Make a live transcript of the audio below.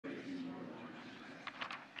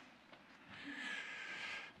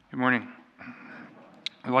Good morning.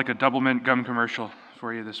 I'd like a double mint gum commercial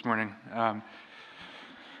for you this morning.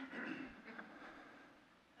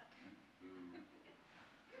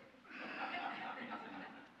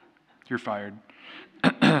 You're fired.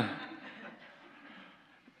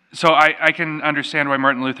 So I can understand why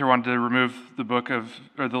Martin Luther wanted to remove the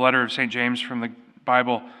the letter of St. James from the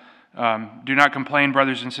Bible. Do not complain,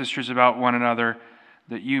 brothers and sisters, about one another,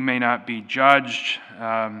 that you may not be judged.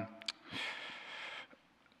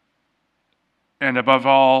 And above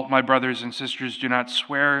all, my brothers and sisters, do not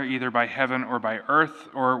swear either by heaven or by earth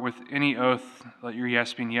or with any oath. Let your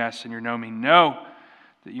yes mean yes and your no mean no,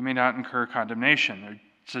 that you may not incur condemnation.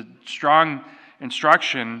 It's a strong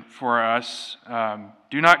instruction for us.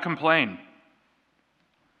 Do not complain.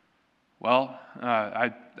 Well,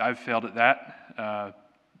 I've failed at that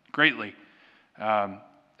greatly.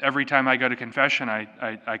 Every time I go to confession,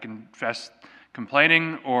 I confess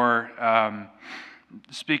complaining or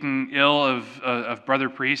speaking ill of brother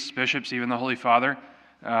priests, bishops, even the Holy Father.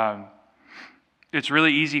 It's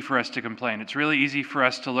really easy for us to complain. It's really easy for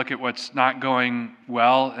us to look at what's not going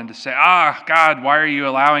well and to say, God, why are you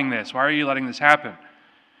allowing this? Why are you letting this happen?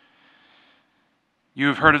 You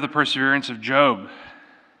have heard of the perseverance of Job.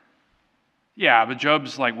 Yeah, but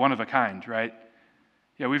Job's like one of a kind, right?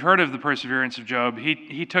 Yeah, we've heard of the perseverance of Job.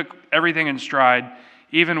 He took everything in stride,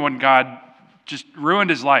 even when God just ruined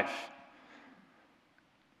his life.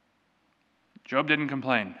 Job didn't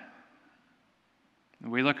complain.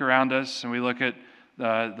 We look around us and we look at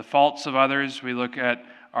the faults of others. We look at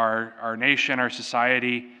our nation, our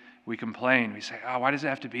society. We complain. We say, why does it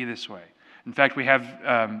have to be this way? In fact, we have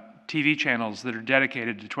TV channels that are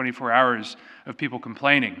dedicated to 24 hours of people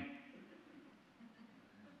complaining.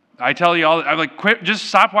 I tell you all, I'm like, quit, just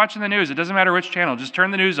stop watching the news. It doesn't matter which channel. Just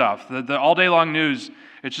turn the news off. The all day long news,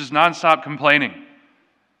 it's just nonstop complaining.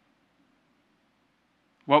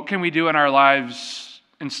 What can we do in our lives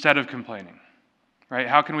instead of complaining? Right?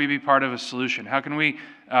 How can we be part of a solution? How can we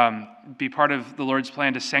be part of the Lord's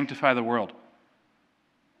plan to sanctify the world?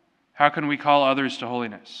 How can we call others to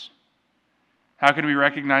holiness? How can we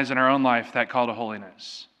recognize in our own life that call to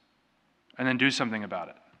holiness and then do something about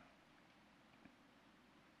it?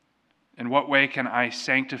 In what way can I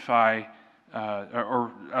sanctify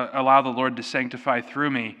or allow the Lord to sanctify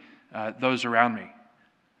through me those around me?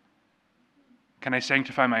 Can I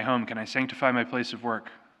sanctify my home? Can I sanctify my place of work?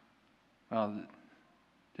 Well,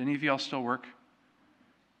 do any of y'all still work?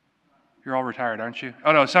 You're all retired, aren't you?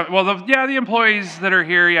 Oh, no. The employees that are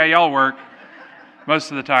here, yeah, y'all work most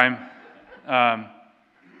of the time.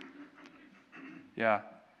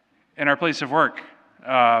 In our place of work,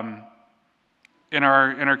 in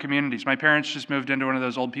our communities. My parents just moved into one of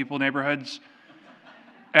those old people neighborhoods,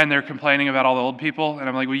 and they're complaining about all the old people. And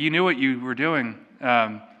I'm like, well, you knew what you were doing.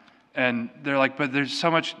 And they're like, but there's so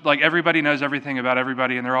much, like everybody knows everything about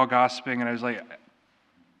everybody, and they're all gossiping. And I was like,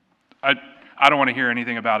 I don't want to hear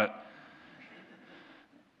anything about it.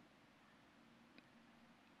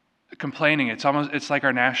 Complaining, it's like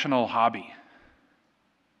our national hobby.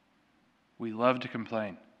 We love to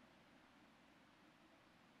complain.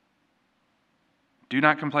 Do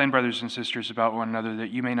not complain, brothers and sisters, about one another,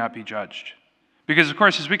 that you may not be judged. Because, of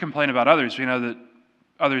course, as we complain about others, we know that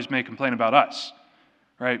others may complain about us.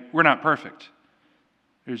 Right? We're not perfect.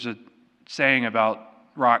 There's a saying about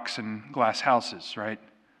rocks and glass houses, right?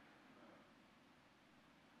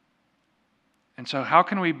 And so how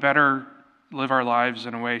can we better live our lives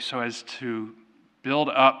in a way so as to build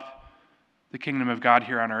up the kingdom of God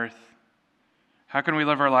here on earth? How can we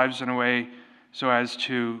live our lives in a way so as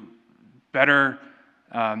to better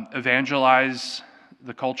evangelize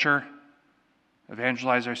the culture,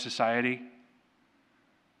 evangelize our society?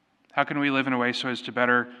 How can we live in a way so as to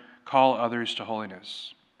better call others to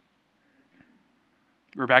holiness?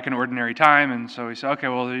 We're back in ordinary time, and so we say, okay,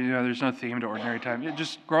 well, there's no theme to ordinary time.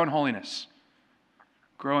 Just grow in holiness.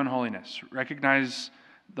 Grow in holiness. Recognize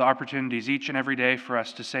the opportunities each and every day for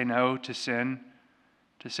us to say no to sin,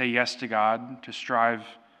 to say yes to God, to strive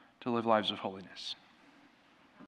to live lives of holiness.